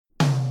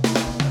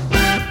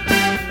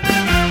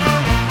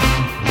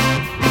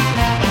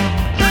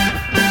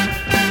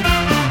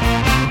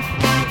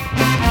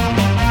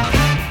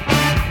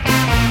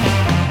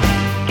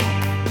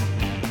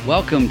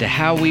Welcome to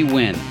How We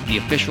Win, the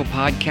official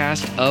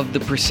podcast of The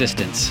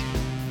Persistence.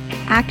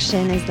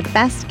 Action is the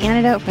best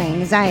antidote for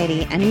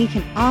anxiety, and we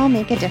can all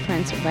make a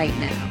difference right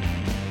now.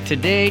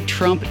 Today,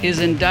 Trump is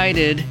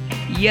indicted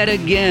yet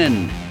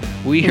again.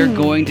 We are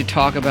going to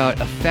talk about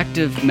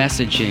effective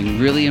messaging,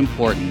 really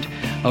important,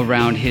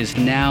 around his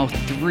now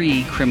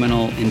 3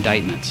 criminal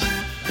indictments.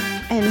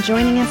 And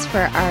joining us for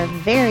our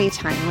very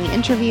timely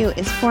interview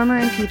is former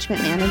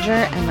impeachment manager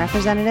and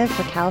representative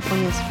for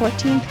California's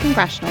 14th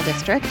Congressional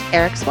District,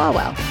 Eric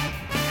Swalwell.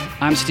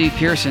 I'm Steve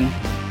Pearson.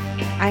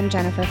 I'm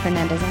Jennifer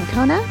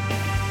Fernandez-Ancona.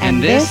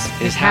 And this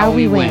is How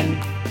We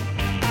Win.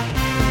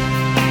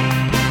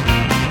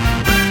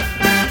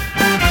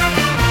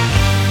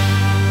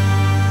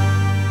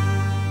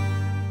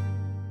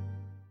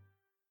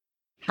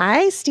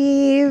 Hi,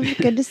 Steve.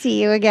 Good to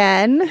see you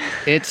again.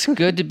 It's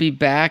good to be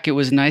back. It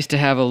was nice to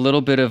have a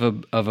little bit of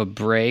a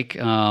break,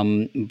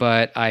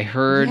 but I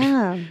heard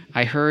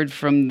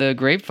from the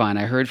grapevine.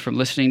 I heard from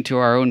listening to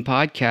our own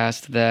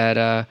podcast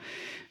that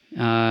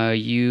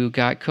you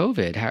got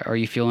COVID. Are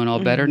you feeling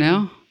all better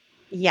now?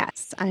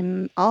 Yes,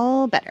 I'm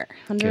all better,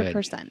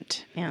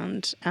 100%.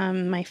 Good.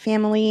 And my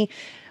family,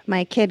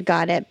 my kid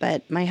got it,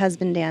 but my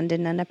husband Dan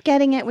didn't end up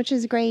getting it, which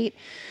is great.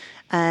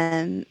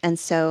 And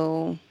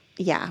so.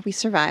 Yeah, we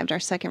survived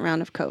our second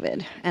round of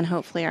COVID and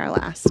hopefully our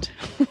last.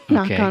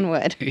 Knock on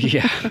wood.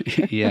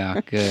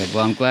 Yeah, good.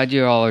 Well, I'm glad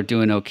you all are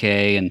doing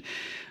okay. And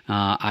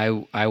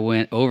I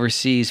went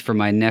overseas for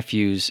my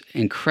nephew's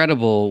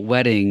incredible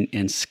wedding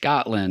in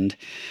Scotland.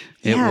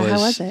 How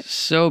was it?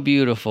 So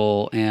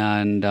beautiful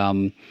and,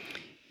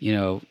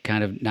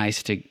 kind of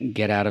nice to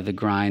get out of the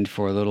grind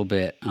for a little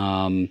bit.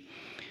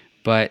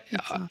 But,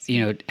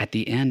 awesome. At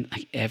the end,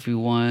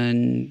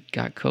 everyone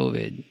got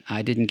COVID.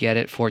 I didn't get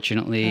it,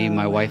 fortunately.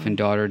 My wife and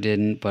daughter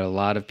didn't, but a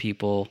lot of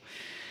people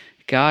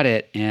got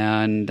it.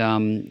 And,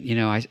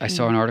 I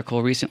saw an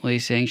article recently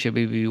saying, should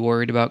we be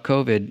worried about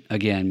COVID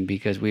again?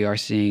 Because we are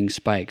seeing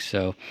spikes.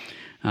 So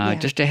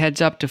just a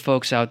heads up to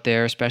folks out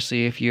there,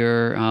 especially if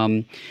you're,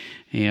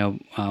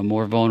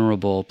 more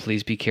vulnerable,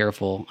 please be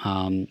careful.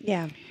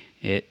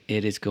 It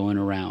is going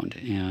around.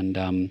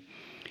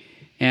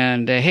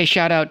 And hey,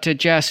 shout out to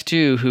Jess,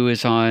 too, who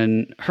is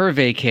on her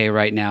vacay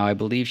right now. I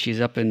believe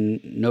she's up in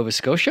Nova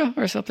Scotia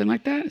or something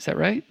like that. Is that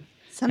right?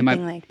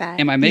 Something like that.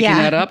 Am I making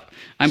that up?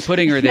 I'm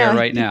putting her there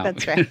right now.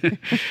 That's right.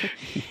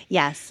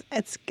 Yes,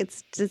 it's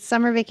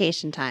summer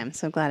vacation time,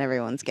 so glad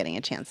everyone's getting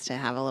a chance to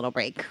have a little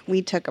break.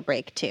 We took a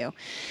break, too,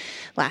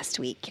 last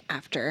week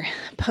after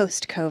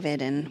post-COVID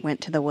and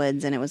went to the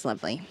woods, and it was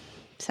lovely.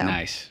 So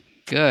nice.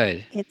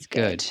 Good. It's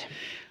good.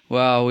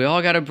 Well, we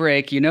all got a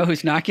break. You know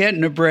who's not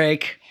getting a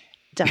break?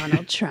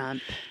 Donald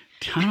Trump.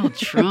 Donald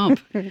Trump.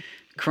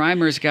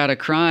 Crimers got a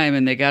crime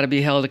and they got to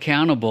be held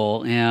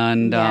accountable.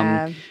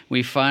 And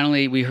we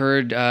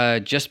heard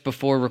just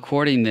before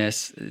recording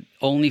this,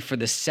 only for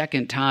the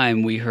second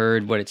time, we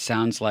heard what it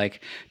sounds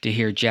like to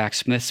hear Jack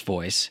Smith's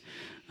voice.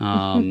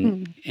 Now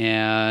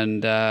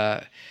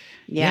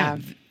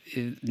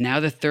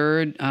the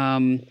third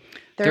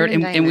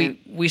and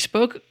we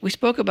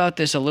spoke about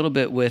this a little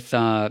bit with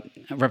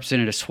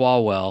Representative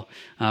Swalwell.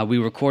 We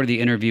recorded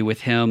the interview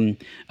with him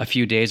a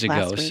few days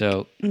ago.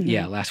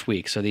 Last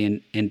week. So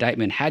the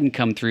indictment hadn't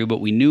come through,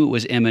 but we knew it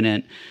was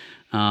imminent.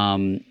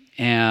 We're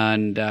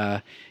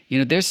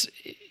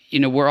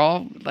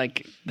all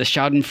like the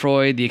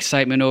Schadenfreude, the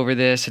excitement over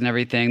this and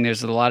everything.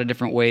 There's a lot of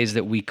different ways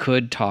that we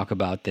could talk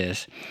about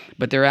this,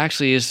 but there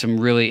actually is some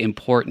really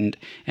important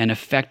and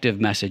effective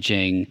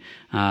messaging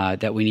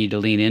that we need to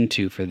lean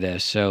into for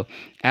this. So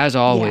as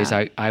always,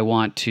 I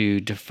want to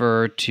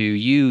defer to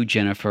you,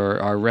 Jennifer,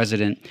 our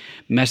resident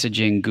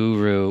messaging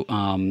guru,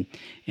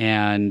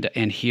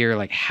 and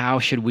hear how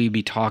should we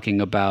be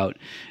talking about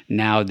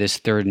now this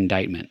third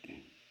indictment?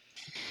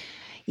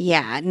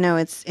 Yeah, no,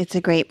 it's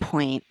a great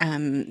point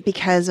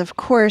because, of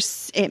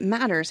course, it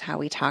matters how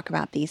we talk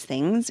about these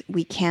things.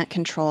 We can't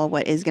control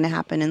what is going to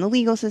happen in the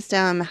legal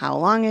system, how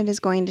long it is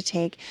going to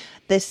take.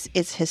 This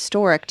is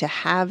historic to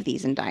have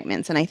these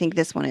indictments, and I think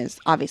this one is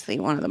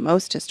obviously one of the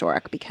most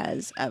historic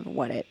because of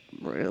what it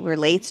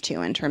relates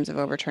to in terms of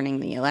overturning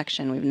the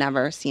election. We've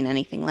never seen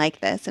anything like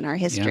this in our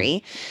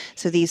history. Yeah.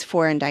 So these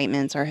 4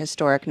 indictments are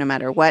historic no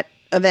matter what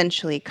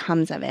eventually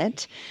comes of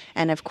it.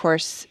 And of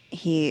course,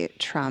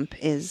 Trump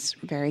is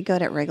very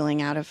good at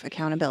wriggling out of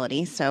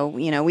accountability. So,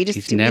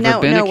 he's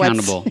never been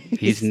accountable.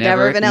 He's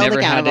never been held had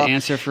accountable. To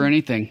answer for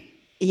anything.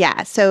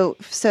 Yeah. So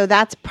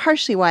that's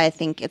partially why I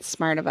think it's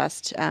smart of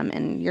us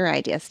and your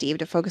idea, Steve,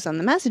 to focus on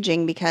the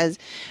messaging, because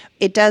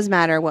it does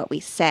matter what we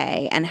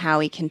say and how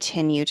we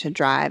continue to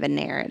drive a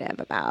narrative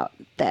about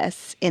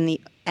this and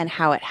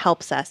how it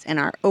helps us in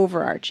our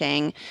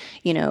overarching,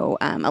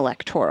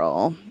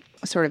 electoral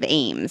sort of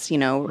aims,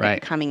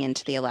 coming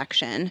into the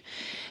election.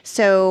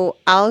 So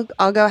I'll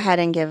go ahead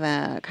and give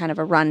a kind of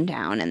a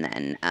rundown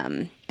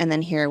and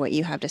then hear what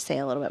you have to say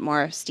a little bit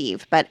more,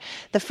 Steve. But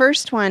the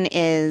first one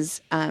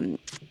is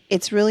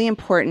it's really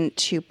important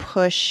to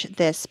push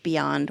this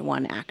beyond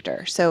one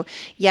actor. So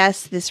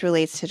yes, this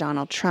relates to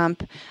Donald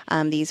Trump.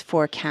 These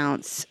 4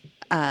 counts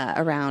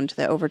around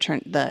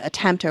the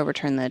attempt to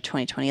overturn the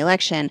 2020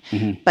 election.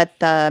 Mm-hmm. But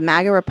the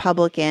MAGA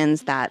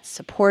Republicans that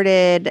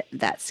supported,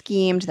 that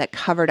schemed, that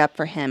covered up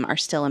for him are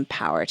still in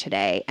power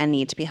today and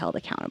need to be held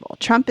accountable.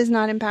 Trump is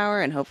not in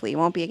power, and hopefully he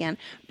won't be again.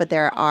 But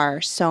there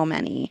are so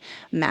many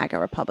MAGA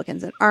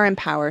Republicans that are in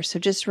power. So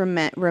just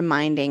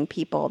reminding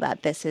people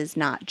that this is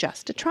not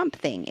just a Trump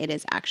thing. It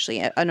is actually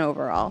an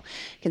overall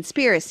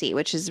conspiracy,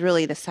 which is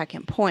really the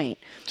second point.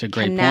 It's a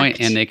great point.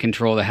 And they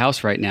control the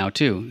House right now,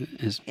 too.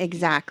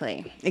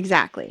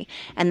 Exactly.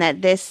 And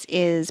that this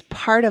is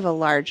part of a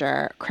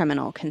larger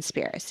criminal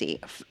conspiracy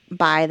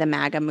by the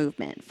MAGA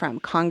movement, from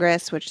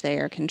Congress, which they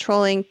are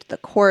controlling, to the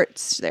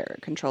courts, they're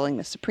controlling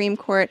the Supreme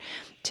Court,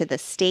 to the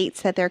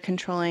states that they're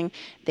controlling.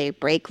 They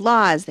break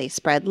laws, they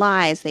spread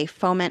lies, they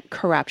foment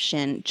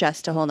corruption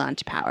just to hold on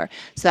to power.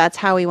 So that's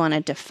how we want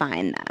to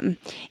define them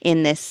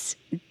in this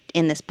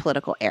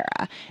political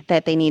era,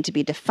 that they need to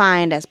be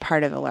defined as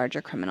part of a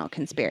larger criminal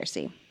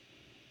conspiracy.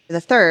 The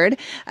third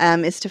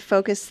is to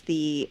focus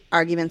the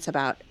arguments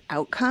about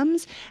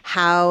outcomes,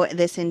 how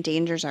this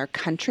endangers our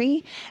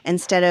country,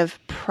 instead of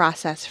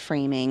process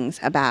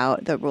framings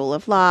about the rule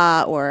of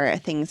law or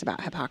things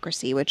about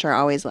hypocrisy, which are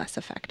always less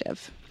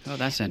effective. Oh,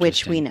 that's interesting.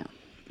 Which we know.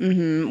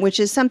 Mm-hmm. Which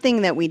is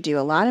something that we do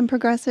a lot in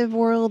progressive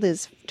world,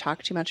 is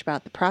talk too much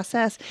about the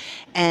process.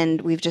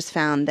 And we've just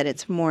found that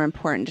it's more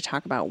important to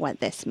talk about what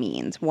this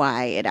means,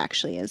 why it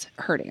actually is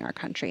hurting our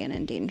country and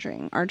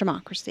endangering our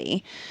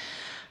democracy.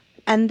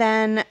 And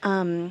then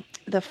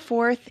the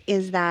fourth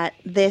is that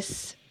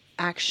this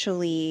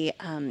actually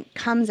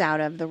comes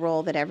out of the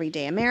role that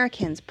everyday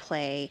Americans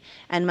play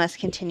and must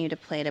continue to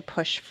play to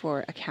push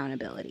for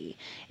accountability.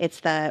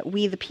 It's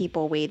we the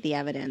people weighed the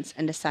evidence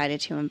and decided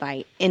to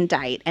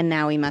indict, and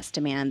now we must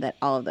demand that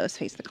all of those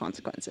face the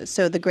consequences.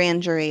 So the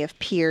grand jury of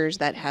peers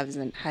that has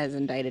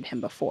indicted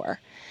him before.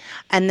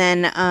 And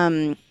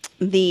then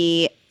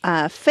the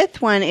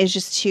fifth one is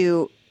just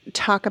to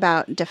talk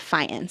about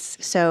defiance.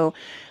 So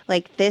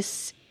like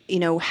this,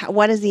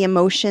 what is the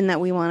emotion that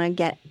we want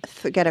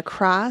to get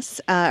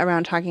across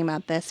around talking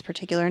about this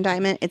particular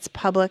indictment? It's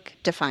public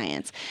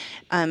defiance,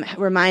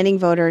 reminding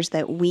voters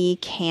that we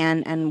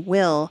can and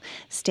will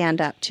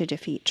stand up to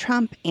defeat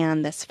Trump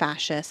and this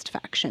fascist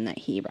faction that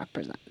he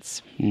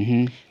represents.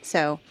 Mm-hmm.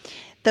 So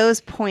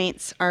those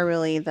points are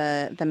really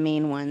the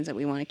main ones that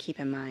we want to keep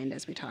in mind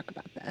as we talk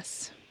about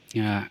this.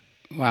 Yeah.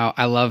 Wow,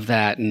 I love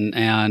that,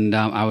 and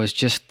I was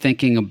just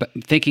thinking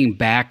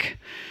back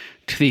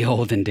to the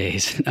olden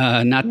days,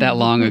 not that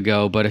long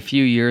ago, but a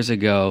few years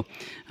ago,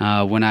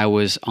 when I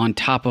was on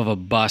top of a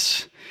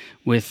bus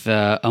with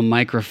a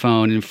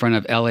microphone in front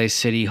of LA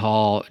City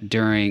Hall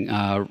during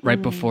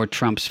right before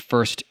Trump's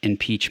first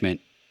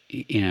impeachment.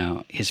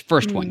 His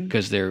first one,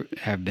 because there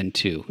have been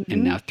two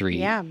and now three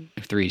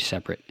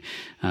separate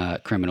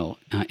criminal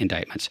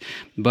indictments,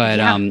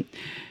 but.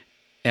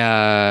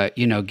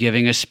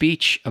 Giving a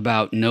speech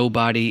about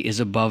nobody is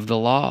above the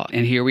law.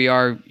 And here we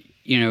are,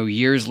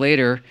 years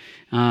later,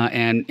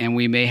 and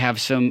we may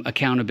have some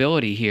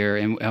accountability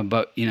here.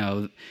 But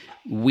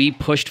we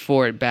pushed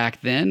for it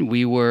back then.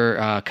 We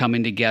were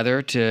coming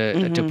together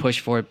to push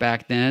for it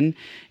back then.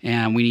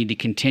 And we need to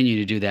continue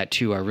to do that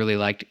too. I really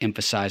liked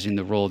emphasizing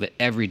the role that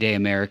everyday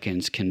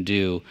Americans can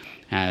do,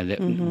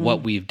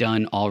 what we've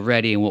done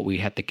already and what we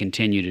have to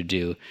continue to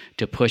do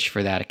to push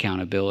for that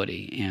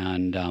accountability.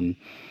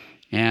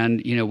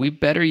 And we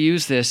better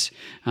use this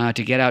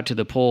to get out to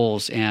the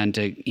polls and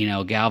to,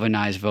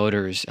 galvanize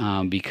voters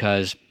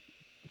because,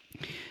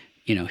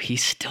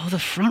 he's still the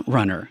front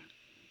runner.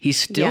 He's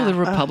still the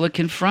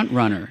Republican front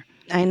runner.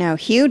 I know,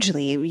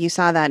 hugely. You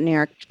saw that New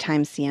York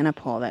Times Siena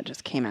poll that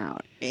just came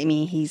out. I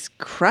mean, he's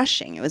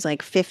crushing. It was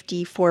like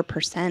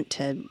 54%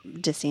 to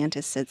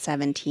DeSantis at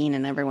 17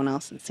 and everyone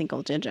else in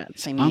single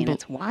digits. I mean,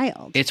 it's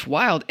wild. It's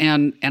wild.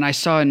 And I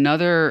saw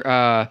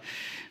another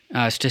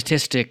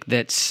statistic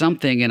that's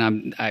something,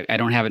 and I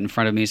don't have it in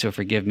front of me, so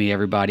forgive me,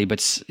 everybody, but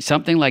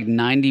something like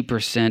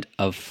 90%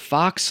 of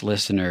Fox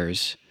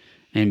listeners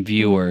and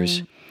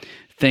viewers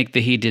think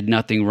that he did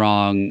nothing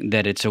wrong,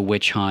 that it's a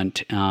witch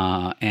hunt,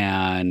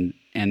 and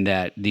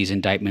that these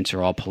indictments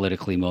are all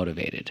politically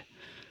motivated.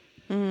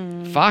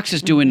 Fox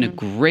is doing a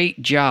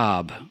great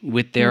job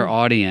with their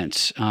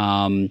audience,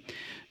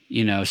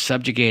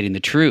 subjugating the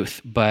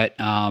truth, but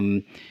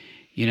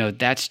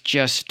that's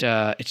just,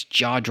 it's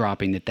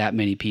jaw-dropping that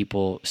many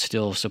people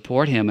still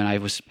support him. And I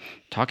was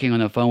talking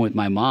on the phone with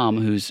my mom,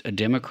 who's a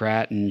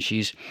Democrat, and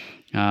she's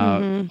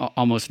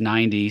almost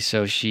 90,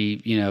 so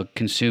she,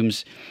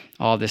 consumes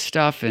all this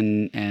stuff.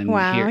 And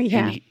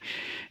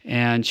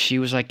she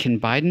was like, can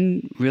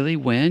Biden really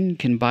win?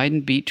 Can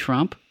Biden beat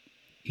Trump?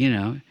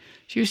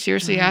 She was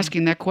seriously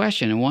asking that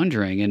question and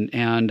wondering.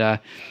 And I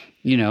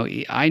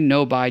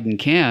know Biden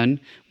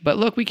can, but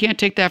look, we can't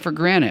take that for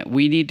granted.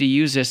 We need to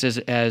use this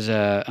as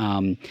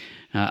a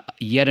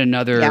yet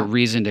another Yeah.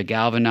 reason to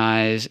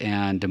galvanize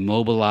and to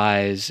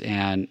mobilize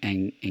and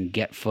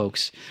get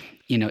folks,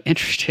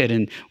 interested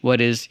in what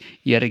is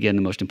yet again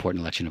the most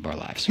important election of our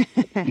lives.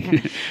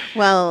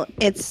 Well,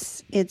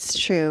 it's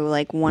true.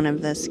 Like, one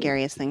of the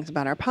scariest things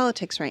about our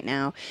politics right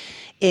now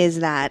is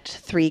that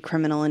 3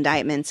 criminal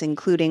indictments,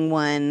 including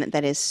one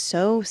that is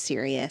so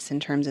serious in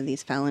terms of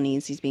these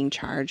felonies he's being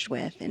charged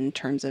with, in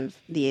terms of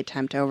the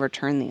attempt to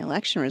overturn the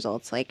election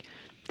results, like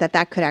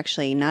that could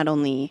actually not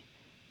only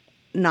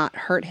not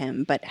hurt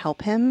him but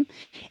help him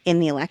in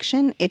the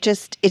election.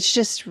 It's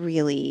just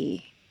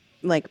really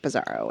like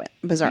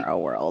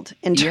bizarro world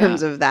in Yeah.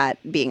 terms of that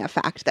being a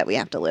fact that we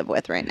have to live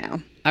with right now.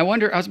 I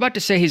wonder. I was about to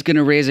say he's going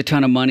to raise a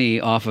ton of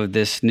money off of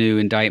this new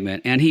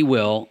indictment, and he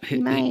will. He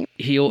might.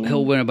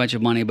 He'll win a bunch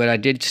of money. But I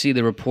did see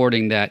the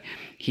reporting that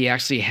he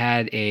actually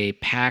had a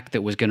PAC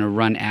that was going to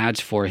run ads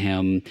for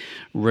him,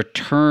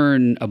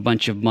 return a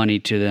bunch of money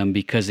to them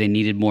because they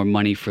needed more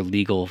money for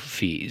legal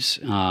fees.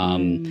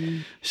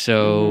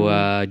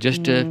 So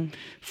just a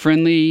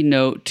friendly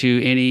note to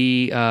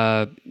any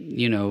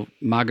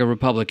MAGA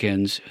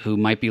Republicans who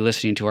might be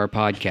listening to our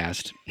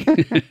podcast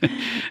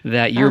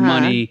that your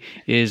money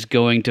is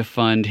going to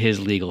fund his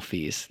legal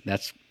fees.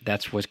 That's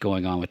what's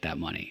going on with that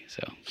money.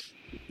 So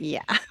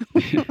Yeah.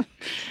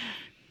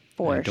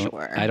 For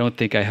sure. I don't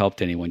think I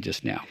helped anyone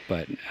just now,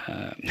 but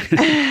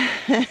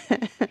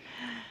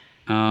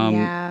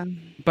Yeah.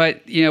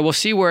 but we'll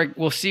see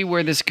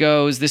where this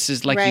goes. This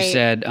is like you Right.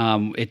 said,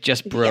 it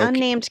just The broke.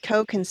 unnamed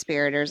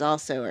co-conspirators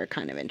also are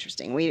kind of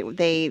interesting.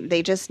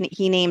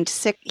 He named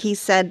 6. He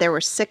said there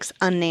were 6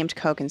 unnamed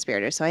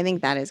co-conspirators. So I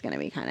think that is going to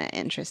be kind of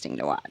interesting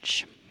to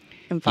watch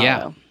and follow.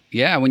 Yeah.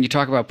 Yeah, when you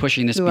talk about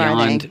pushing this Who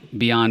are they?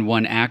 beyond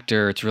one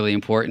actor, it's really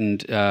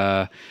important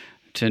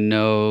to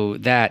know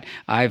that.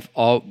 I've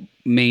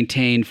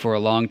maintained for a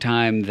long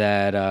time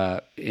that,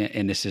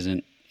 and this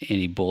isn't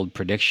any bold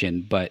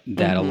prediction, but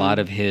that a lot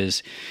of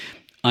his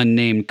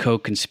unnamed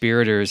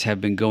co-conspirators have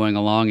been going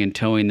along and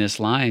towing this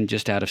line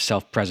just out of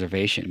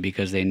self-preservation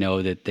because they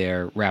know that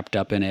they're wrapped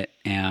up in it,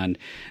 and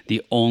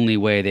the only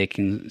way they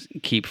can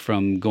keep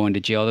from going to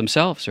jail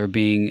themselves or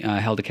being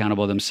held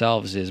accountable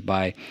themselves is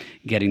by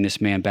getting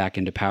this man back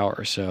into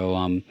power.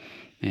 So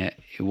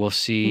we'll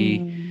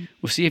see.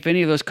 We'll see if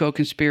any of those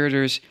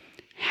co-conspirators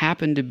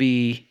happen to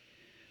be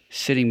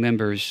sitting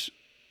members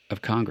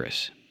of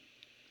Congress.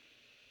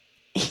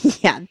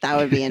 Yeah, that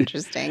would be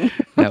interesting.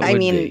 That I would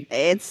mean, be.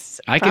 it's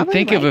I can probably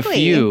think of a likely.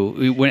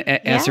 few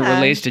as it Yeah.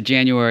 relates to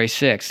January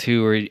 6th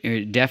who are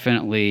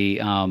definitely,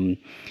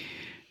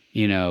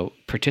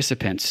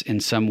 participants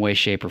in some way,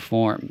 shape, or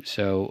form.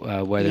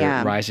 So whether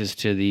Yeah. it rises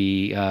to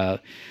the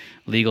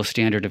legal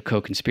standard of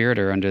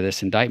co-conspirator under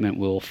this indictment,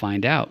 we'll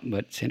find out.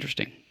 But it's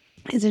interesting.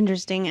 It's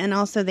interesting. And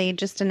also, they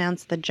just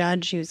announced the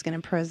judge who's going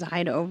to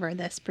preside over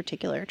this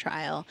particular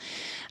trial,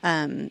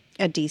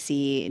 a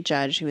D.C.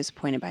 judge who was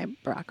appointed by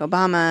Barack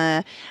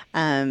Obama,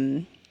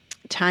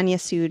 Tanya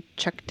Sue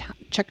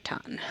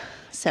Chukton.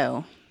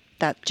 So,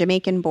 that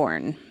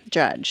Jamaican-born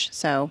judge.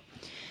 So,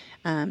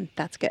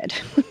 that's good.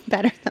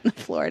 Better than the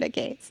Florida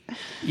case.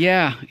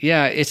 Yeah,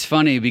 it's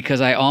funny because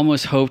I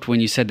almost hoped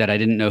when you said that I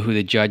didn't know who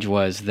the judge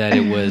was, that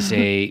it was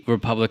a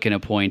Republican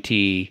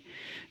appointee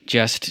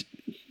just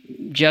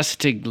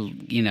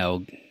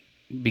to,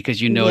 because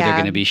they're Yeah.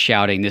 going to be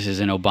shouting, this is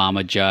an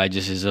Obama judge,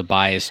 this is a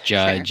biased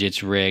judge, Sure.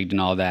 it's rigged and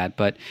all that.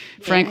 But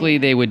frankly,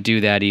 they would do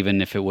that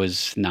even if it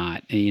was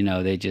not.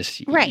 They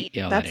just Right.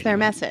 yell That's that their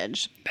anyway.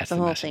 message. That's the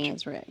the whole message. thing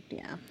is rigged.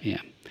 Yeah. Yeah.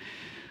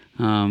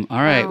 All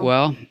right. Wow.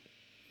 Well,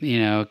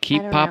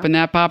 keep don't popping know.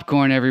 that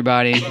popcorn,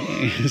 everybody.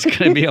 It's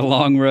going to be a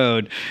long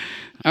road.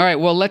 All right.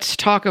 Well, let's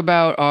talk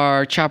about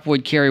our chop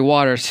wood, carry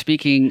water.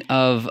 Speaking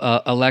of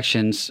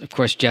elections, of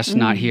course, Jess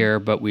not here,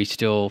 but we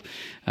still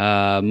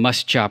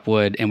must chop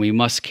wood and we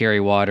must carry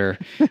water,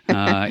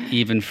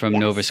 even from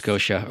Nova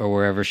Scotia or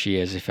wherever she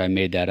is, if I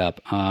made that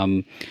up.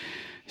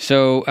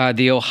 So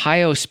the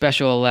Ohio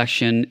special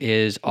election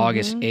is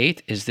August 8th,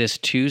 is this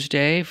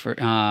Tuesday,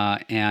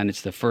 and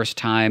it's the first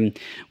time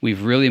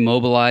we've really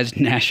mobilized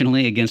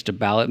nationally against a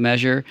ballot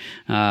measure.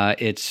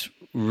 It's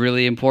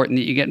really important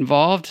that you get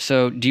involved.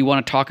 So do you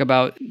want to talk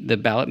about the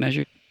ballot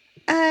measure?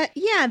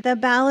 Yeah,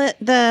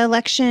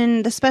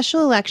 the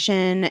special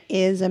election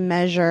is a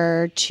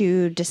measure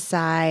to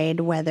decide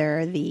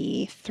whether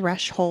the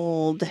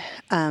threshold,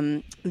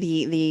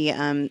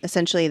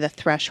 essentially the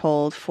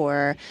threshold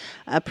for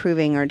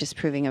approving or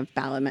disapproving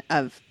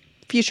of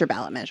future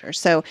ballot measures.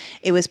 So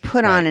it was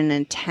put on in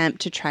an attempt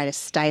to try to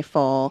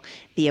stifle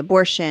the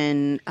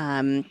abortion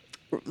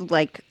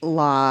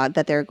law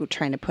that they're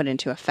trying to put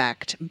into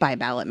effect by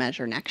ballot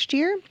measure next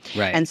year.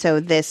 Right. And so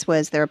this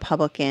was the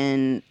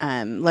Republican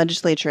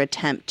legislature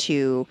attempt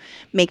to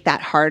make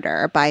that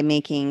harder by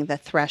making the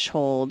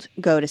threshold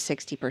go to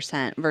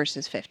 60%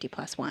 versus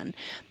 50+1. Right.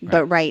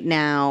 But right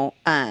now,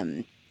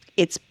 the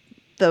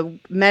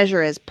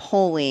measure is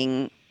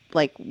polling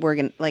like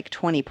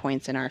 20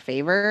 points in our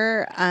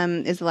favor,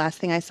 is the last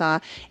thing I saw.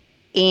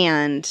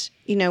 And,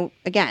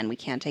 again, we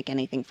can't take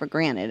anything for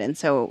granted. And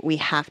so we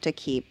have to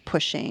keep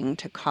pushing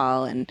to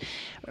call and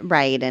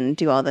write and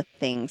do all the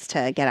things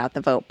to get out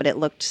the vote. But it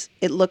looks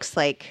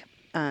like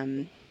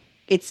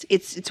it's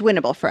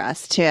winnable for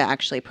us to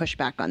actually push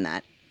back on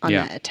that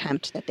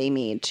attempt that they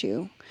made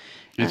to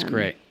That's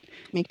great.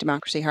 Make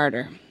democracy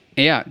harder.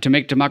 Yeah, to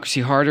make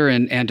democracy harder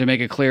and to make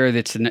it clear that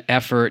it's an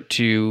effort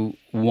to,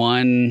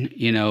 one,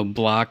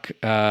 block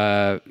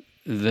the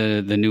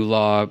new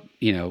law,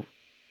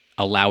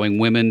 allowing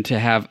women to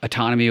have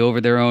autonomy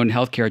over their own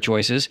healthcare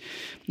choices.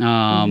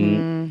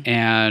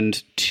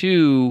 And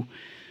two,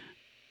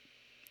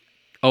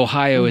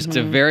 Ohio is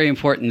a very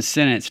important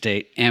Senate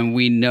state, and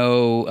we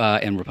know,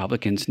 and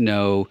Republicans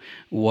know,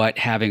 what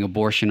having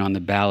abortion on the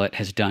ballot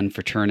has done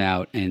for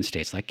turnout in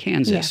states like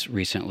Kansas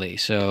recently.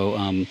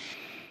 So,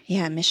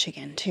 yeah,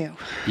 Michigan too.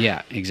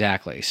 Yeah,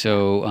 exactly.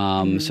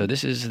 So, so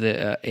this is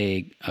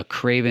a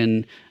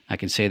craven. I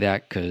can say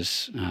that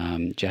because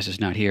Jess is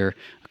not here.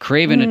 A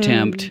craven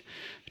attempt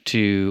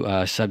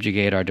to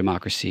subjugate our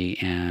democracy,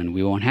 and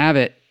we won't have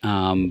it.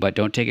 But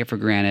don't take it for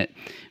granted.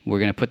 We're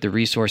going to put the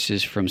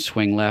resources from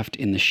Swing Left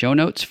in the show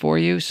notes for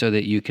you, so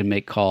that you can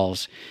make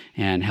calls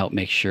and help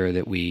make sure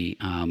that we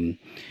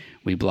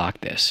block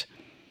this.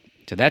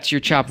 So that's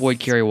your Chop Wood,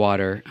 Carry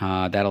Water.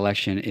 That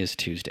election is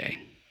Tuesday.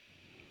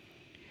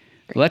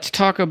 Let's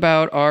talk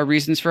about our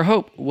reasons for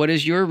hope. What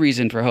is your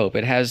reason for hope?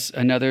 It has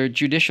another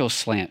judicial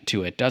slant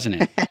to it, doesn't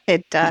it?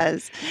 It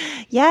does.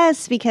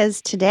 Yes,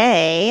 because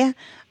today,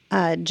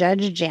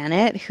 Judge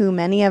Janet, who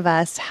many of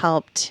us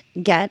helped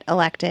get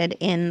elected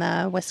in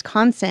the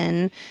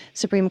Wisconsin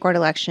Supreme Court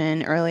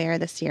election earlier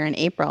this year in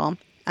April,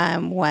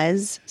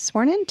 was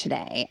sworn in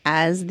today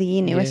as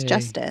the newest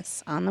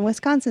justice on the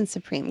Wisconsin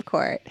Supreme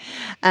Court.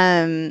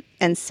 And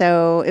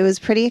so it was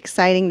pretty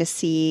exciting to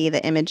see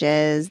the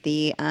images.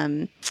 They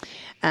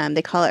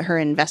call it her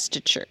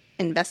investiture.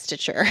 That's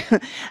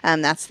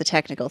the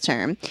technical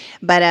term.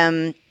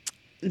 But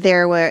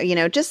there were,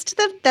 just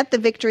that the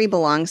victory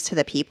belongs to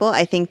the people.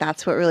 I think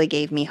that's what really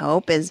gave me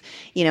hope is,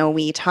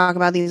 we talk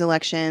about these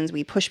elections,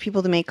 we push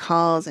people to make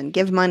calls and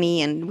give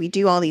money, and we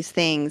do all these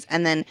things.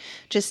 And then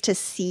just to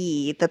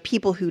see the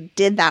people who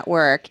did that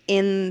work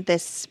in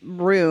this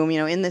room,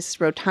 in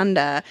this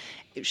rotunda,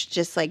 it's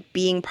just like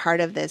being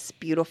part of this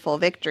beautiful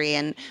victory.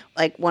 And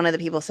like one of the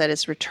people said,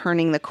 it's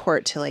returning the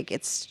court to like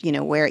it's,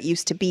 where it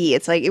used to be.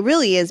 It's like it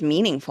really is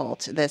meaningful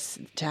to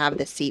have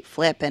this seat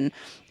flip. And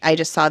I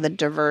just saw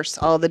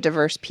all the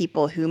diverse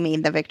people who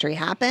made the victory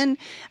happen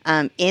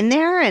in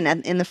there and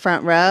in the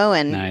front row.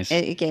 And nice.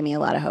 It gave me a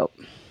lot of hope.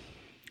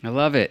 I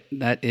love it.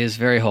 That is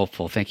very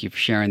hopeful. Thank you for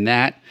sharing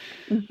that.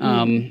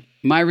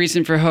 My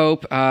reason for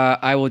hope,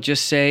 I will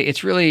just say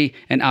it's really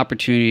an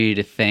opportunity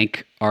to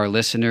thank our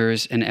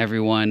listeners and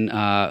everyone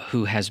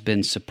who has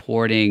been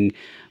supporting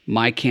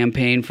my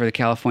campaign for the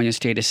California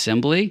State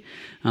Assembly.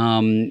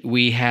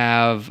 We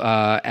have,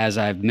 as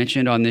I've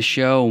mentioned on this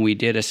show,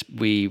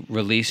 we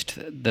released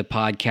the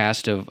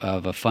podcast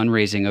of a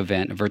fundraising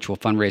event, a virtual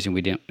fundraising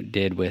we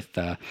did with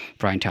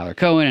Brian Tyler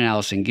Cohen and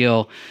Allison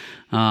Gill.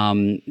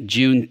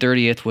 June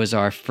 30th was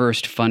our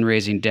first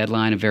fundraising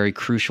deadline, a very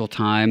crucial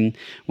time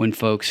when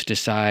folks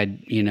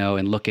decide,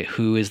 and look at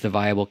who is the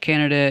viable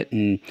candidate.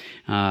 And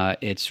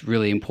it's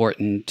really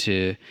important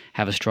to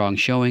have a strong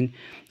showing.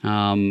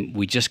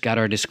 We just got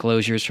our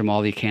disclosures from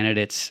all the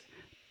candidates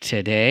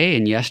today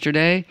and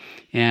yesterday,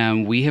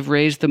 and we have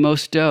raised the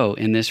most dough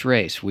in this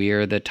race. We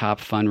are the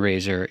top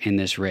fundraiser in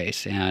this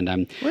race, and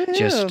I'm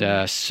just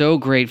so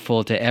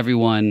grateful to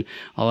everyone,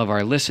 all of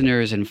our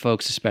listeners and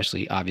folks,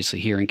 especially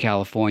obviously here in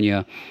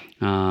California,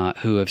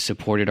 who have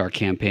supported our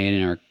campaign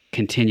and are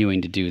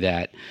continuing to do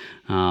that.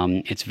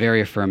 It's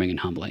very affirming and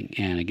humbling,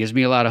 and it gives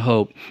me a lot of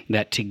hope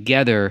that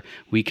together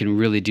we can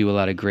really do a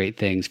lot of great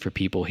things for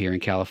people here in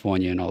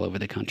California and all over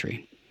the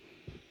country.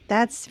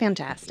 That's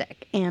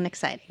fantastic and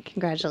exciting.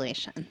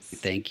 Congratulations.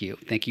 Thank you.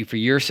 Thank you for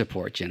your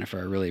support, Jennifer.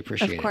 I really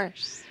appreciate it. Of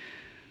course.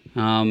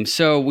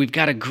 So we've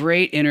got a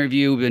great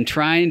interview. We've been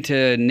trying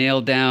to nail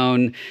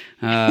down,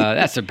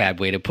 that's a bad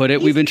way to put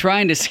it. We've been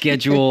trying to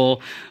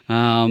schedule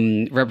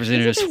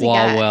Representative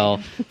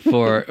Swalwell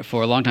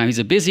for a long time. He's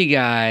a busy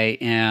guy,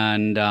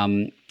 and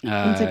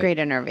it's a great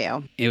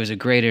interview. It was a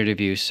great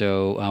interview.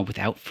 So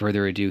without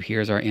further ado,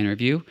 here's our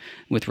interview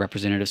with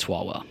Representative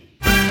Swalwell.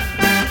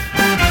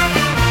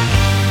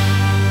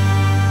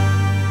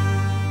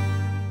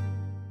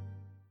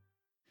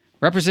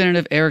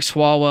 Representative Eric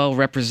Swalwell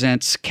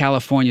represents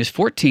California's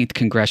 14th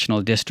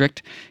congressional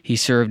district. He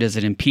served as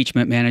an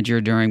impeachment manager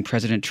during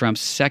President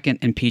Trump's second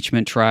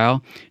impeachment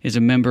trial, is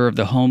a member of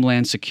the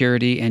Homeland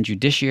Security and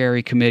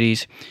Judiciary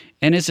Committees,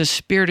 and is a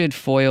spirited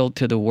foil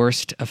to the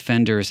worst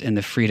offenders in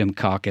the Freedom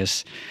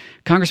Caucus.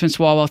 Congressman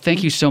Swalwell,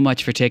 thank you so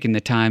much for taking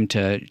the time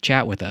to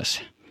chat with us.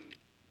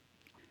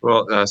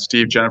 Well,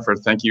 Steve, Jennifer,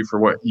 thank you for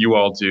what you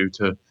all do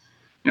to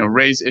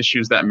raise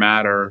issues that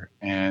matter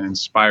and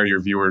inspire your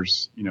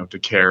viewers, to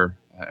care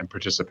and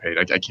participate.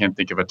 I can't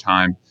think of a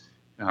time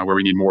where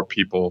we need more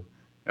people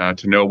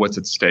to know what's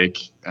at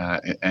stake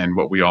and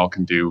what we all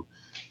can do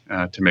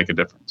to make a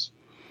difference.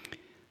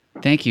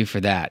 Thank you for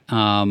that.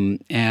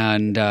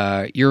 And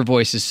your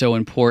voice is so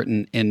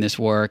important in this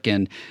work.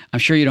 And I'm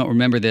sure you don't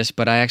remember this,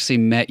 but I actually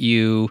met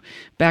you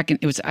back in,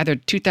 it was either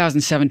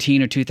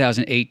 2017 or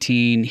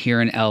 2018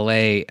 here in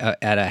LA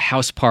at a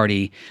house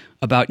party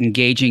about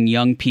engaging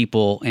young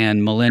people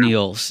and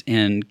millennials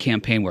in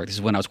campaign work. This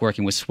is when I was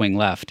working with Swing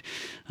Left.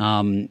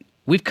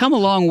 We've come a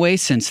long way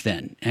since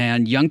then,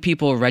 and young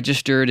people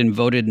registered and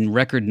voted in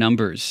record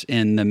numbers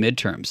in the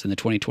midterms, in the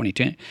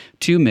 2022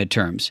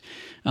 midterms.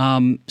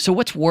 So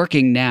what's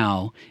working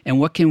now, and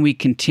what can we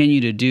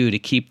continue to do to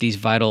keep these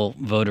vital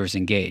voters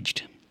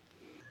engaged?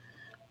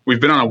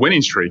 We've been on a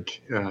winning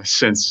streak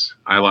since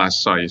I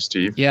last saw you,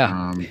 Steve.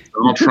 Yeah.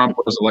 Donald Trump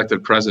was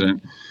elected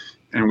president,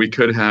 and we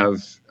could have,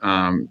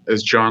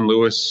 as John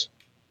Lewis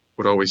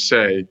would always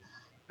say,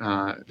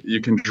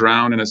 you can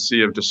drown in a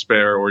sea of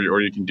despair, or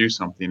you can do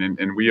something.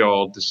 And we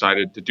all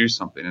decided to do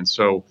something. And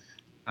so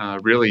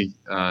really,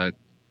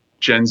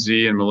 Gen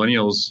Z and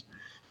millennials,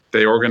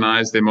 they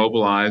organized, they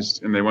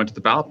mobilized, and they went to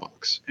the ballot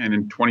box. And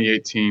in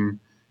 2018,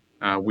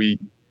 we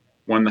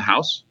won the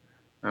House.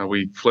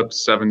 We flipped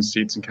 7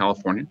 seats in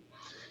California.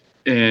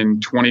 In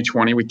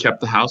 2020, we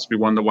kept the House. We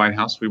won the White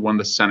House. We won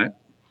the Senate.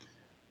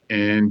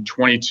 In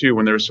 22,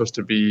 when there was supposed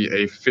to be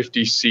a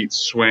 50-seat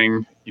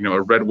swing,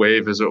 a red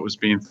wave as it was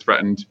being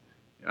threatened,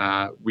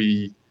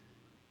 we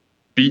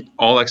beat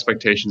all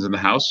expectations in the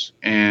House.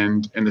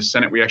 And in the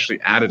Senate, we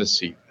actually added a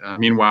seat.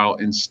 Meanwhile,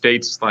 in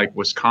states like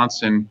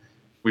Wisconsin,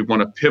 we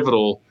won a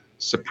pivotal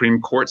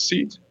Supreme Court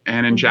seat.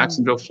 And in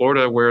Jacksonville,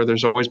 Florida, where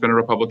there's always been a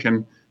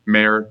Republican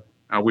mayor,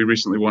 we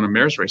recently won a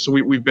mayor's race. So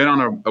we've been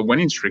on a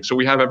winning streak. So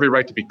we have every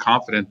right to be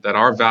confident that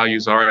our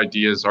values, our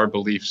ideas, our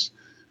beliefs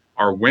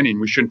are winning.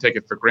 We shouldn't take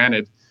it for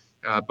granted,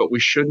 but we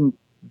shouldn't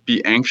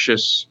be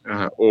anxious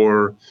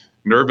or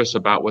nervous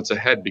about what's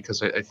ahead,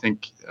 because I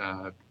think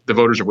the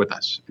voters are with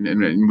us,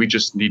 and we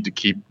just need to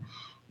keep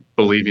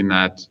believing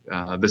that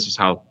this is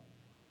how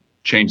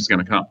change is going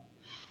to come.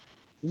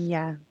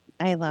 Yeah,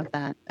 I love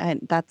that.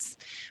 And that's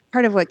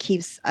part of what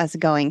keeps us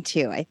going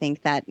too. I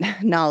think that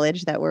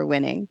knowledge that we're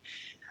winning.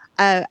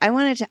 I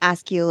wanted to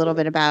ask you a little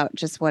bit about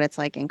just what it's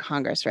like in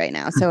Congress right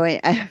now. So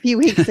a few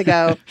weeks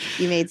ago,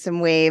 you made some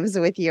waves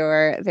with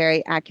your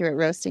very accurate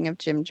roasting of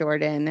Jim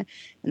Jordan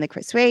in the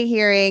Chris Wray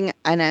hearing,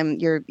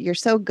 and you're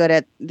so good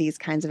at these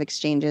kinds of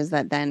exchanges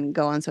that then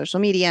go on social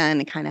media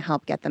and kind of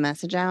help get the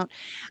message out.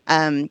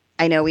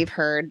 I know we've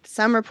heard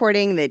some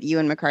reporting that you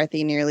and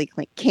McCarthy nearly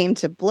came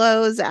to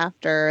blows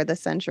after the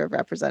censure of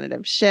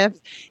representative Schiff.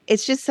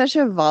 It's just such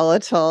a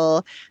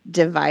volatile,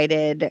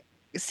 divided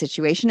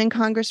situation in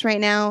Congress right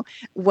now.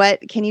 What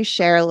can you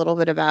share a little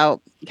bit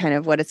about kind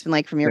of what it's been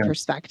like from your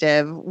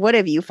perspective? What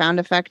have you found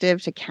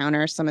effective to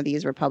counter some of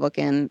these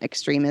Republican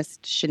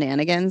extremist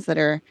shenanigans that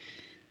are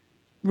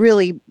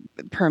really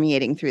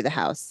permeating through the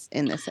House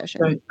in this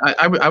session?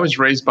 I was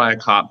raised by a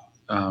cop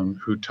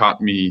who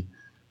taught me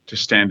to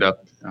stand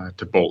up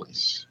to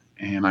bullies,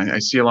 and I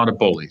see a lot of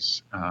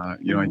bullies. I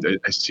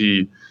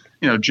see,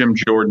 Jim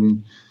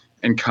Jordan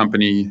and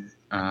company,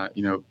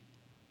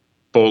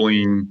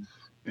 bullying,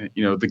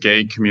 the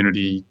gay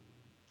community,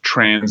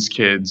 trans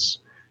kids,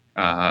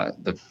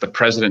 the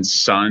president's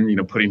son,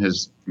 putting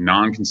his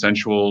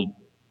non-consensual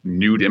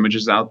nude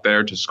images out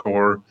there to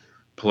score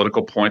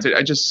political points.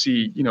 I just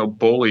see,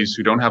 bullies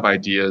who don't have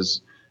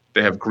ideas.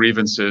 They have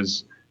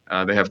grievances.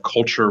 They have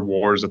culture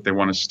wars that they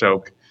want to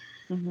stoke.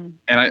 And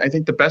I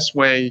think the best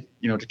way,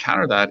 to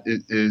counter that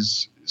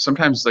is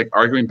sometimes like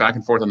arguing back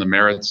and forth on the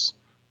merits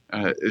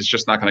is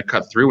just not going to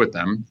cut through with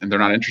them, and they're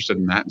not interested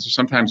in that. And so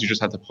sometimes you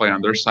just have to play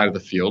on their side of the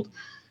field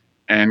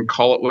and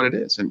call it what it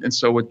is. And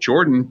so with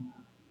Jordan,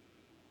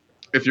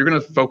 if you're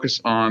going to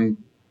focus on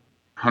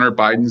Hunter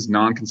Biden's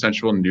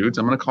non-consensual nudes,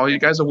 I'm going to call you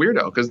guys a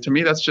weirdo, because to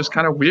me, that's just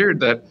kind of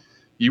weird that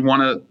you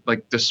want to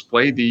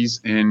display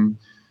these in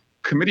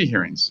committee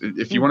hearings.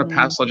 If you want to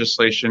pass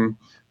legislation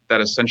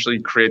that essentially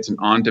creates an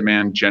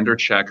on-demand gender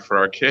check for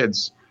our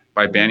kids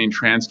by banning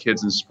trans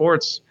kids in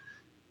sports,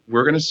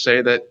 we're going to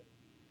say that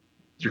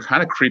you're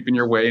kind of creeping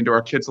your way into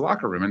our kids'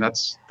 locker room, and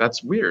that's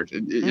weird.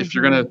 If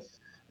you're going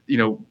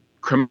to,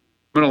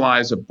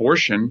 criminalize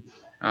abortion,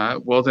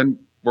 well, then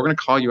we're going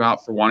to call you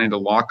out for wanting to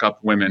lock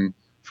up women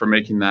for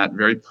making that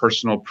very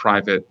personal,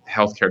 private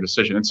healthcare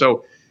decision. And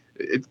so,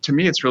 to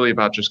me, it's really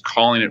about just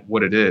calling it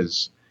what it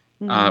is.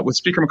 With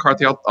Speaker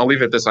McCarthy, I'll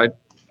leave it at this.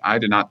 I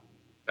did not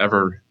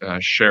ever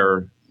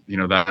share,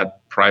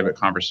 that private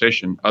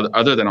conversation.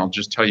 Other than I'll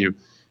just tell you,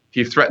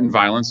 he threatened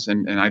violence,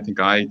 and I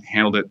think I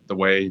handled it the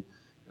way,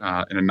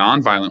 in a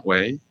nonviolent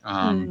way.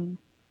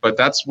 But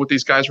that's what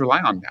these guys rely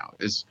on now.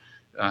 Is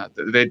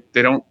they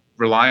don't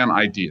rely on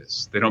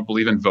ideas. They don't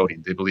believe in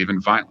voting. They believe in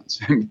violence,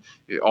 and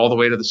all the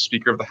way to the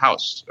Speaker of the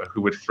House,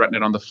 who would threaten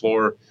it on the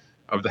floor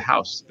of the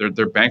House.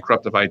 They're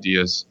bankrupt of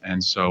ideas,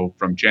 and so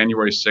from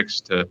January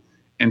 6th to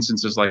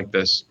instances like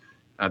this,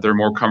 they're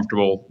more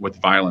comfortable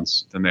with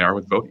violence than they are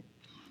with voting.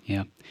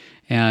 Yeah.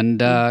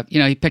 And,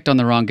 he picked on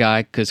the wrong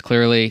guy, because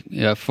clearly,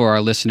 for our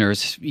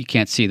listeners, you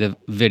can't see the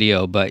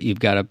video, but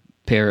you've got a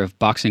pair of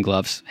boxing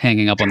gloves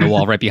hanging up on the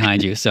wall right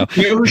behind you. So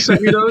You know who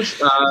sent me those?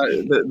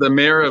 The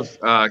mayor of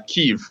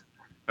Kyiv.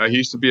 He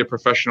used to be a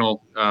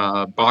professional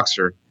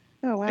boxer,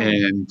 Oh, wow.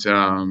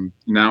 and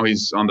now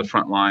he's on the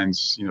front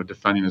lines,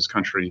 defending his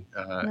country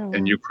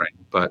in Ukraine.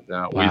 But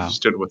we've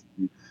stood with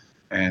him,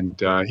 and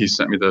he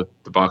sent me the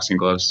boxing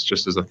gloves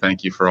just as a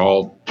thank you for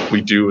all we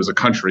do as a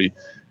country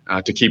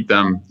to keep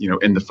them,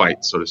 in the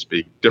fight, so to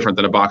speak. Different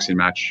than a boxing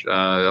match.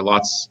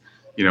 Lots,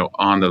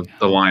 on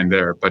the line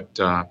there. But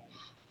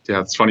yeah,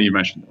 it's funny you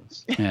mentioned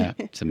those. Yeah,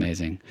 it's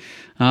amazing.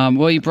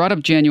 Well, you brought up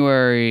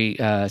January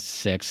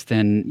 6th,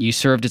 and you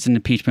served as an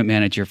impeachment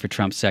manager for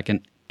Trump's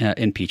second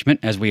impeachment.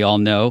 As we all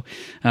know,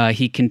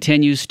 he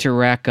continues to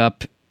rack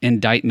up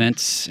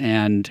indictments,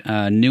 and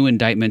new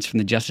indictments from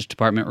the Justice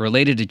Department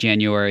related to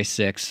January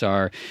 6th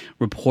are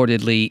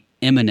reportedly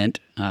imminent.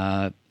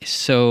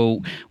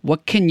 So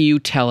what can you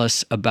tell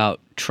us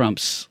about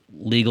Trump's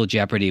legal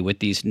jeopardy with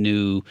these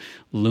new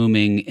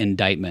looming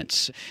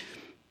indictments?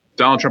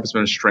 Donald Trump has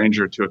been a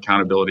stranger to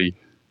accountability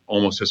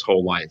almost his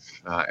whole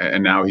life,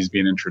 and now he's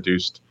being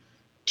introduced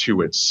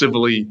to it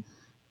civilly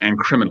and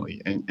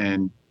criminally,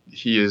 and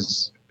he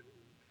is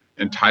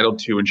entitled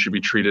to and should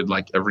be treated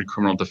like every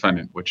criminal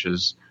defendant, which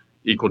is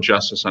equal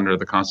justice under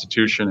the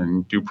Constitution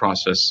and due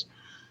process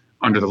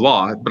under the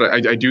law.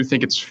 But I do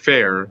think it's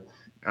fair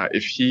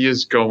if he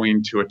is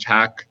going to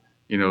attack,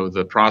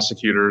 the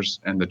prosecutors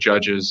and the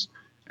judges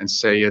and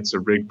say it's a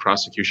rigged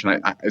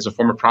prosecution. As a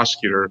former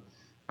prosecutor,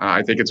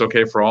 I think it's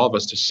okay for all of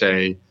us to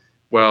say,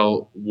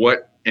 well,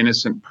 what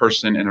innocent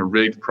person in a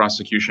rigged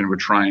prosecution would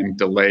try and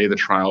delay the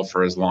trial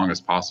for as long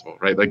as possible,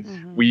 right? Like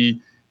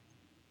we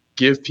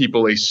give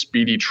people a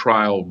speedy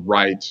trial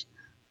right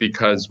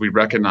because we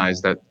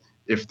recognize that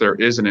if there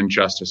is an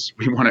injustice,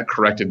 we want it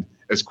corrected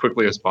as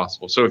quickly as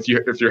possible. So if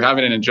you're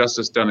having an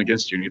injustice done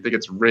against you and you think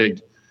it's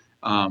rigged,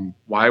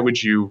 why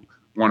would you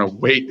want to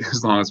wait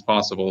as long as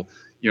possible,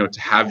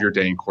 to have your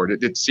day in court?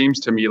 It seems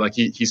to me like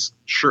he's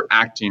sure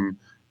acting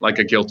like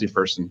a guilty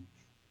person,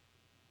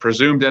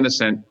 presumed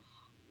innocent,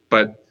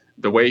 but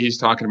the way he's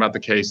talking about the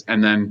case,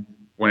 and then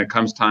when it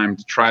comes time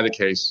to try the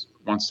case,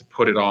 wants to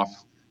put it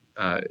off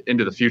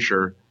into the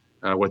future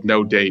with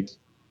no date.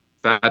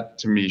 That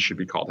to me should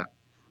be called out.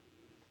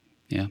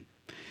 Yeah.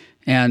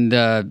 And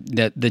the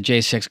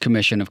J6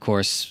 Commission, of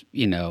course,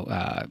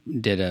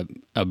 did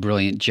a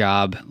brilliant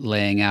job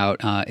laying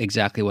out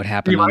exactly what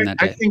happened on that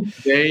day. I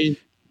think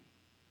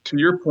to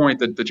your point,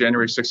 that the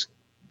January 6th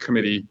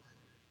committee,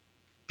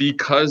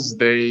 because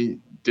they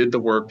did the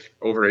work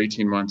over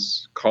 18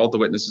 months, called the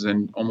witnesses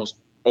in almost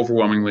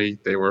overwhelmingly.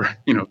 They were,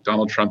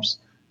 Donald Trump's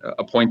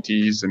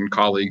appointees and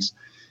colleagues.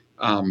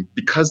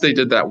 Because they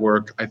did that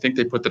work, I think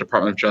they put the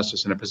Department of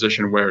Justice in a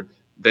position where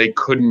they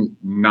couldn't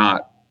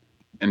not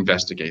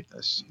investigate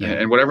this. Yeah.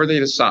 And whatever they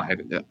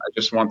decide, I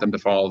just want them to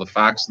follow the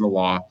facts and the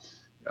law.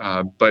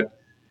 But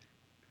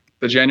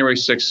the January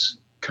 6th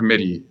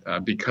committee,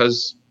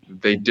 because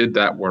they did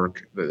that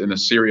work in a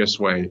serious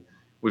way,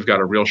 we've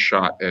got a real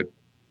shot at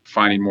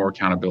finding more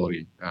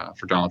accountability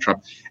for Donald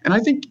Trump. And I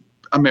think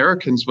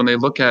Americans, when they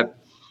look at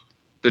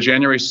the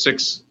January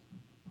 6th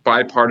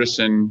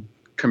bipartisan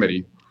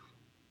committee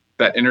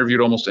that interviewed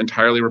almost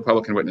entirely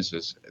Republican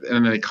witnesses,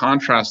 and they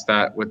contrast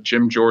that with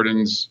Jim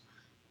Jordan's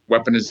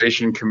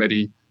weaponization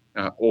committee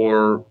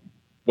or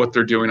what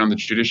they're doing on the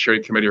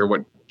Judiciary Committee, or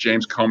what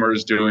James Comer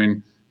is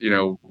doing,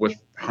 with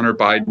Hunter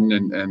Biden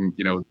and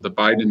the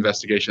Biden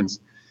investigations.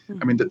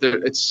 I mean,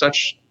 it's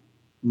such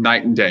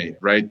night and day,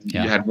 right?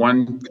 Yeah. You had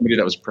one committee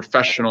that was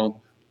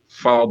professional,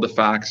 followed the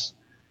facts,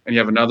 and you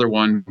have another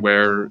one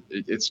where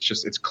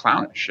it's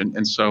clownish.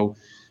 And so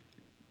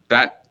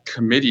that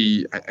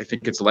committee, I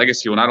think its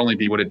legacy will not only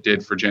be what it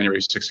did for January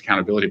 6th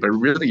accountability, but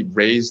really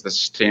raise the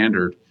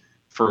standard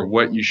for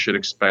what you should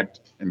expect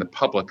in the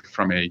public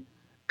from a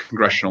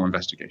congressional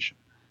investigation.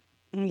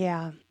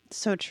 Yeah,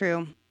 so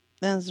true.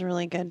 That's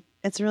really good.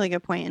 It's a really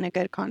good point and a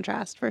good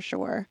contrast for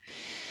sure.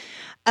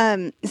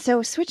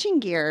 So switching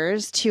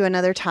gears to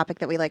another topic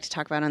that we like to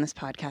talk about on this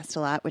podcast a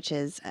lot, which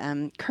is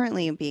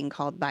currently being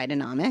called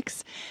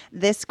Bidenomics.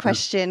 This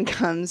question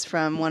comes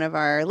from one of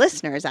our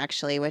listeners,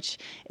 actually, which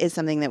is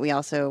something that we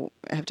also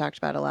have talked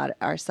about a lot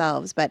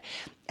ourselves. But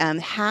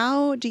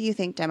how do you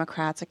think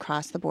Democrats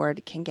across the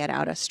board can get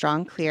out a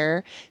strong,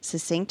 clear,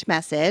 succinct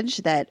message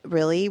that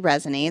really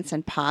resonates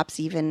and pops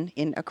even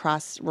in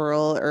across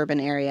rural, urban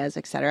areas,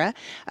 et cetera,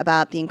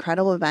 about the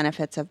incredible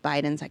benefits of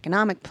Biden's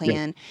economic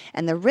plan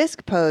and the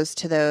risk posed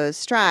to those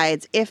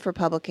strides if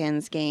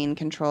Republicans gain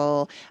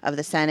control of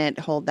the Senate,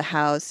 hold the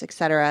House, et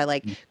cetera?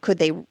 Like, could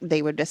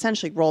they would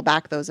essentially roll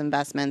back those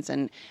investments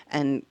and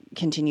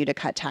continue to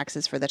cut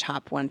taxes for the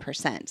top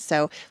 1%.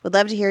 So would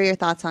love to hear your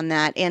thoughts on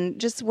that, and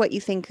just what you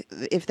think,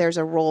 if there's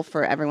a role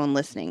for everyone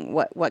listening,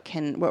 what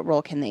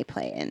role can they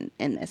play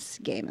in this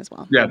game as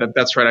well? Yeah,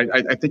 that's right.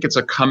 I think it's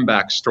a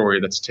comeback story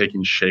that's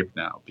taking shape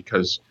now,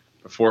 because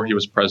before he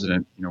was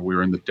president, we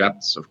were in the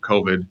depths of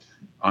COVID.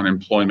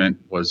 Unemployment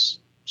was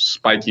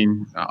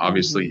spiking.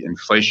 Obviously,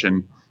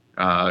 inflation,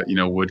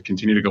 would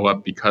continue to go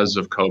up because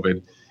of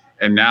COVID.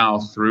 And now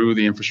through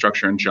the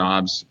Infrastructure and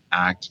Jobs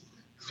Act,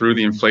 through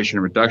the Inflation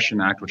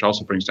Reduction Act, which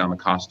also brings down the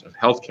cost of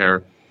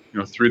healthcare,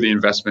 through the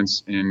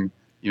investments in,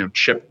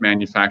 chip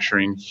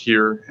manufacturing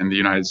here in the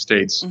United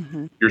States,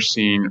 you're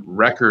seeing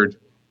record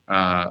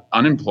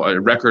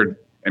record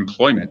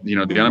employment. The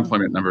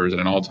unemployment number is at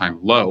an all-time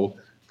low.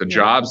 The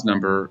jobs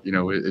number,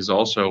 is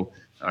also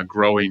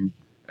growing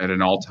at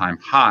an all-time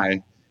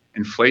high.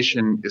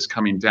 Inflation is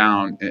coming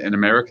down, and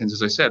Americans,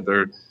 as I said,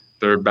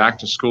 they're back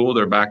to school,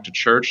 they're back to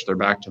church, they're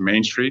back to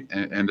Main Street,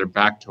 and they're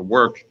back to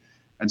work.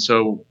 And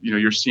so,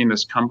 you're seeing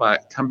this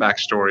comeback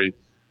story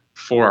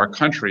for our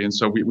country. And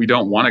so we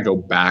don't want to go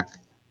back,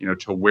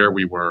 to where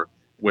we were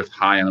with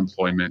high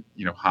unemployment,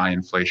 high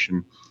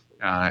inflation,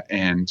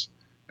 and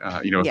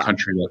a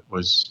country that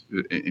was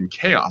in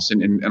chaos.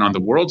 And on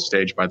the world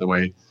stage, by the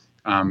way,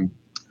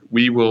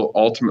 we will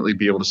ultimately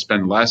be able to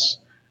spend less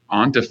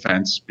on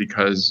defense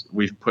because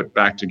we've put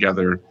back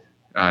together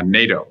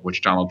NATO,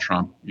 which Donald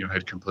Trump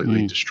had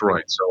completely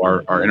destroyed. So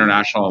our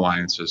international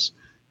alliances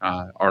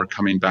are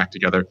coming back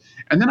together.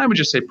 And then I would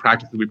just say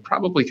practically, we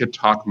probably could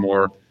talk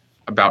more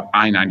about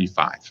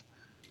I-95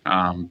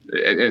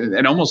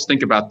 and almost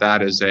think about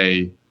that as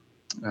I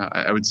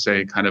would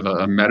say, kind of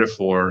a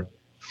metaphor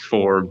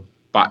for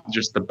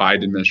just the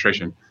Biden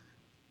administration.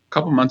 A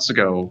couple months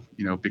ago,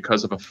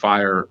 because of a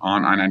fire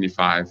on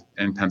I-95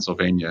 in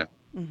Pennsylvania,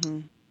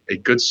 a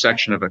good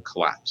section of it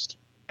collapsed.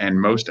 And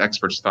most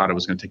experts thought it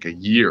was going to take a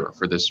year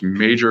for this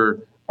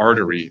major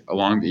artery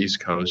along the East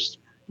Coast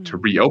to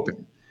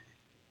reopen.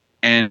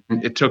 And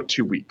it took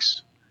 2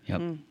 weeks.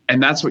 Yep.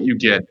 And that's what you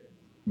get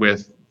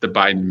with the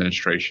Biden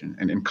administration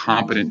and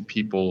incompetent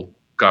people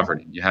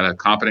governing. You had a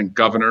competent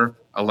governor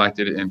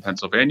elected in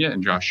Pennsylvania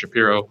and Josh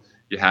Shapiro.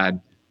 You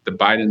had the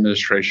Biden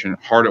administration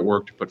hard at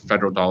work to put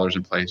federal dollars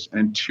in place. And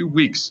in 2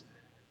 weeks,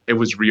 it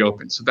was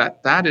reopened. So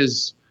that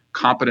is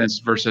competence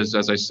versus,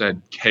 as I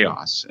said,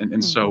 chaos.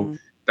 And so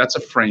that's a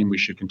frame we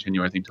should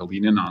continue, I think, to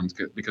lean in on,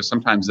 because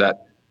sometimes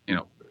that,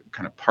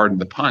 kind of pardon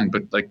the pun,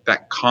 but like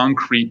that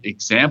concrete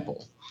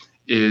example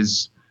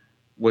is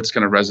what's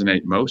going to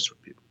resonate most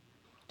with people.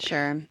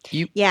 Sure.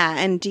 Yeah.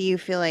 And do you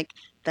feel like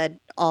that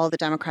all the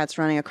Democrats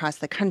running across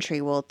the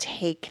country will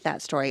take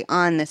that story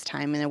on this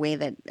time in a way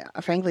that,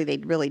 frankly, they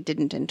really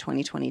didn't in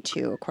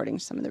 2022, according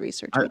to some of the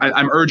research?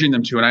 I'm urging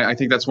them to, and I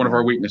think that's one of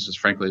our weaknesses,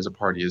 frankly, as a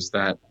party, is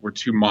that we're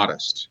too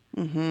modest.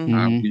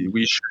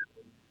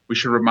 We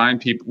should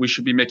remind people we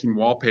should be making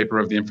wallpaper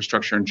of the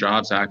Infrastructure and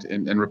Jobs Act,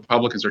 and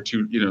Republicans are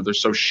too, they're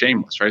so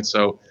shameless, right?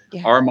 So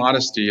our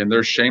modesty and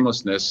their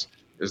shamelessness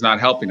is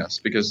not helping us,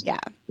 because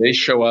they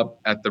show up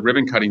at the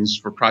ribbon cuttings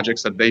for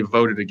projects that they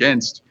voted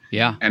against.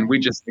 Yeah. And we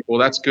just think, well,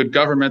 that's good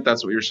government.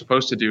 That's what you're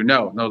supposed to do.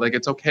 No, like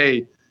it's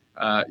okay,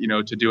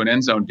 to do an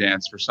end zone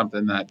dance for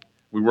something that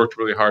we worked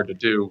really hard to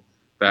do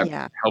that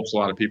helps a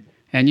lot of people.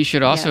 And you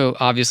should also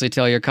obviously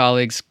tell your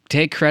colleagues,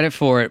 take credit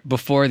for it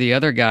before the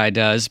other guy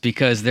does,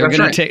 because they're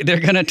going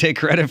to take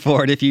credit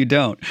for it if you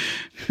don't.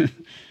 No,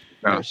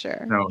 for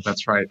sure. No,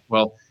 that's right.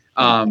 Well,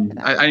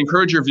 I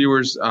encourage your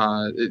viewers,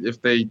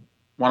 if they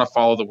want to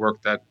follow the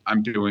work that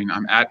I'm doing,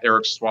 I'm at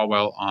Eric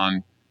Swalwell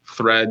on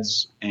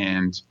Threads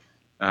and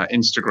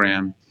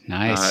Instagram,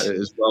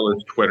 as well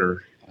as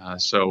Twitter.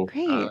 So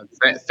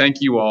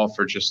thank you all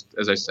for just,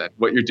 as I said,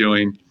 what you're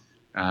doing.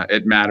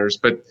 It matters,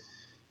 but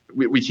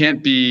we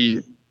can't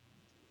be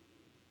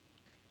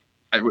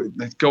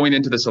going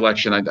into this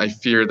election. I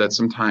fear that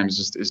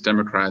sometimes as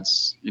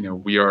Democrats,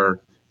 we are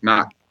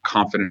not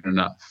confident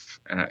enough,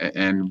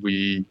 and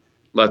we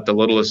let the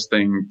littlest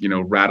thing,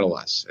 rattle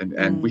us.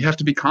 And we have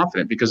to be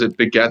confident, because it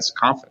begets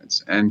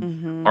confidence.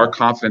 And our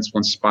confidence will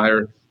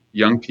inspire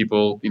young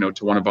people,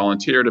 to want to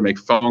volunteer, to make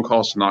phone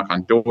calls, to knock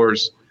on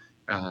doors,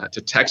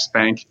 to text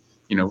bank,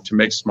 to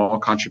make small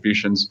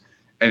contributions.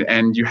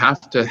 And you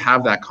have to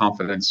have that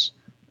confidence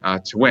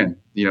to win.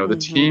 The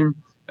team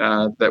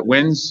that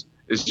wins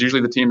is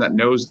usually the team that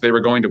knows they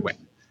were going to win.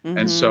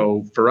 And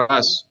so for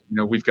us,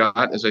 we've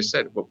got, as I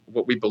said,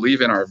 what we believe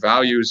in, our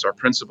values, our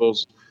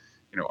principles,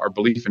 our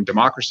belief in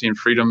democracy and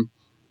freedom.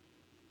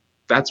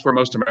 That's where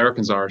most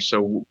Americans are.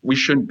 So we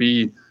shouldn't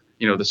be,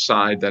 the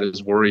side that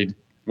is worried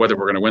whether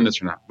we're going to win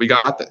this or not. We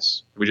got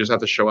this. We just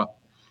have to show up.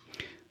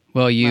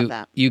 Well,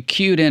 you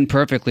cued in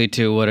perfectly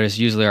to what is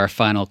usually our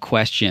final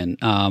question.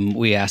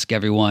 We ask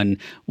everyone,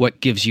 what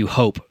gives you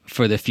hope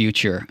for the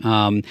future?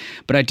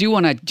 But I do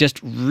want to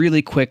just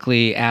really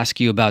quickly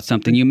ask you about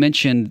something. You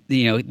mentioned,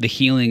 the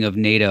healing of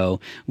NATO,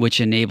 which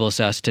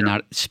enables us to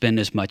not spend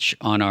as much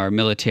on our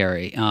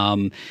military.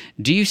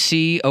 Do you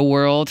see a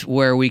world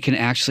where we can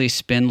actually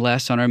spend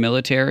less on our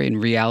military and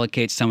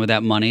reallocate some of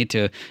that money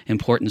to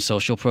important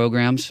social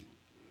programs?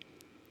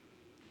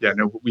 Yeah,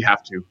 no, we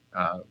have to,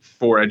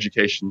 for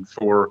education,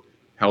 for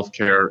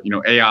healthcare,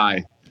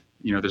 AI,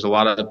 there's a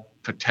lot of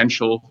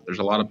potential. There's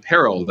a lot of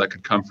peril that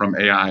could come from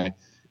AI.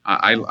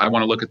 I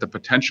want to look at the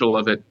potential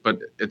of it, but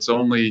it's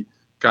only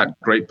got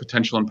great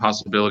potential and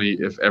possibility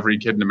if every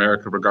kid in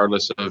America,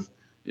 regardless of,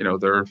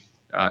 their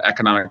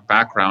economic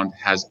background,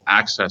 has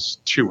access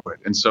to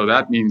it. And so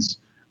that means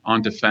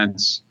on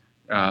defense,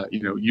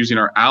 using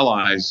our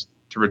allies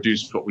to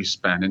reduce what we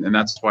spend. And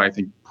that's why I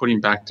think putting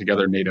back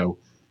together NATO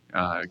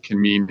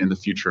can mean in the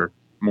future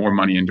more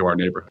money into our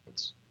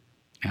neighborhoods.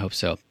 I hope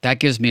so. That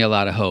gives me a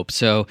lot of hope.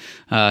 So,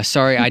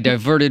 sorry, I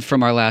diverted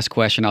from our last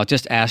question. I'll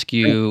just ask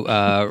you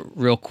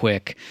real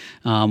quick,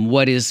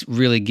 what is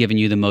really giving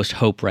you the most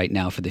hope right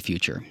now for the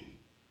future?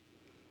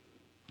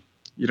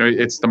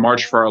 It's the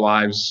March for Our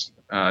Lives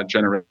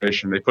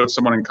generation. They put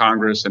someone in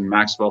Congress, and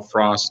Maxwell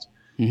Frost.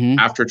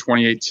 After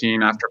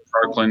 2018, after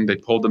Parkland, they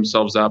pulled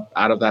themselves up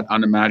out of that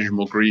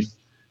unimaginable grief.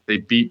 They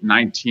beat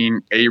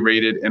 19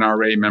 A-rated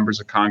NRA members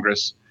of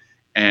Congress.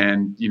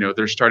 And,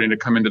 they're starting to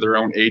come into their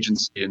own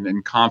agency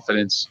and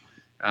confidence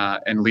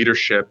and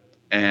leadership.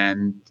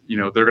 And,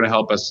 they're going to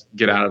help us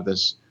get out of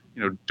this,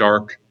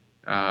 dark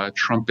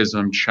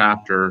Trumpism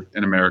chapter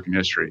in American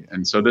history.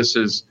 And so this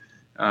is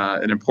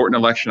an important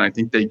election. I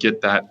think they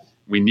get that.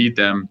 We need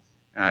them.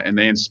 And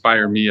they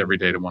inspire me every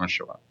day to want to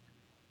show up.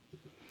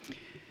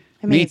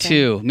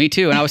 Amazing. Me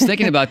too. And I was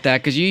thinking about that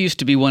because you used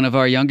to be one of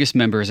our youngest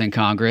members in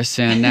Congress,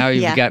 and now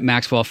you've got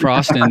Maxwell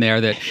Frost in there.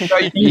 That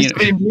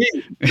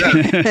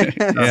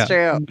That's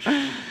true.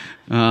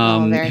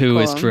 Who cool.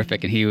 is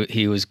terrific, and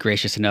he was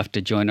gracious enough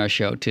to join our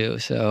show too.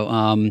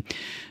 So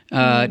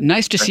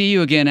nice to see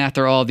you again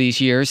after all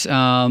these years.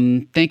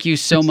 Thank you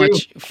so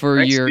much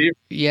for your Steve.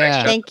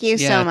 Thank you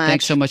so much.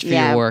 Thanks so much for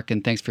your work,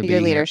 and thanks for being your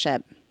here.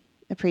 leadership.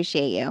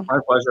 Appreciate you. My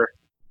pleasure.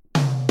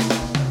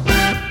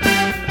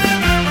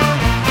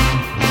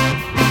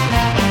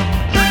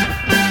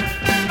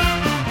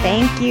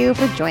 Thank you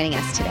for joining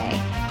us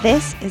today.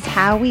 This is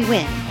how we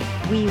win.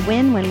 We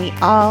win when we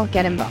all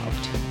get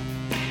involved.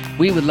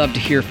 We would love to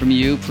hear from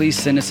you. Please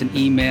send us an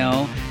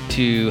email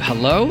to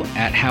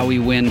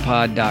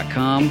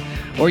hello@howwewinpod.com,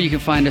 or you can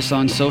find us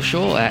on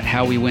social at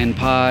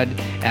howwewinpod,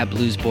 at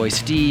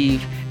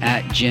bluesboysteve,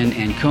 at Jen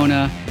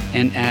Ancona,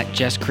 and at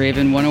Jess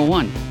Craven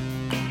 101.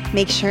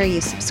 Make sure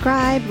you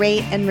subscribe,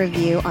 rate, and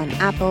review on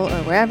Apple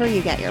or wherever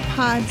you get your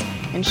pods,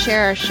 and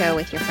share our show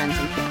with your friends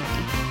and family.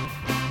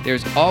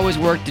 There's always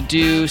work to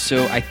do,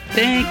 so I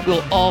think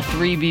we'll all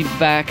three be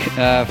back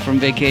from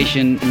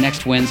vacation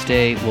next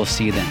Wednesday. We'll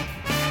see you then.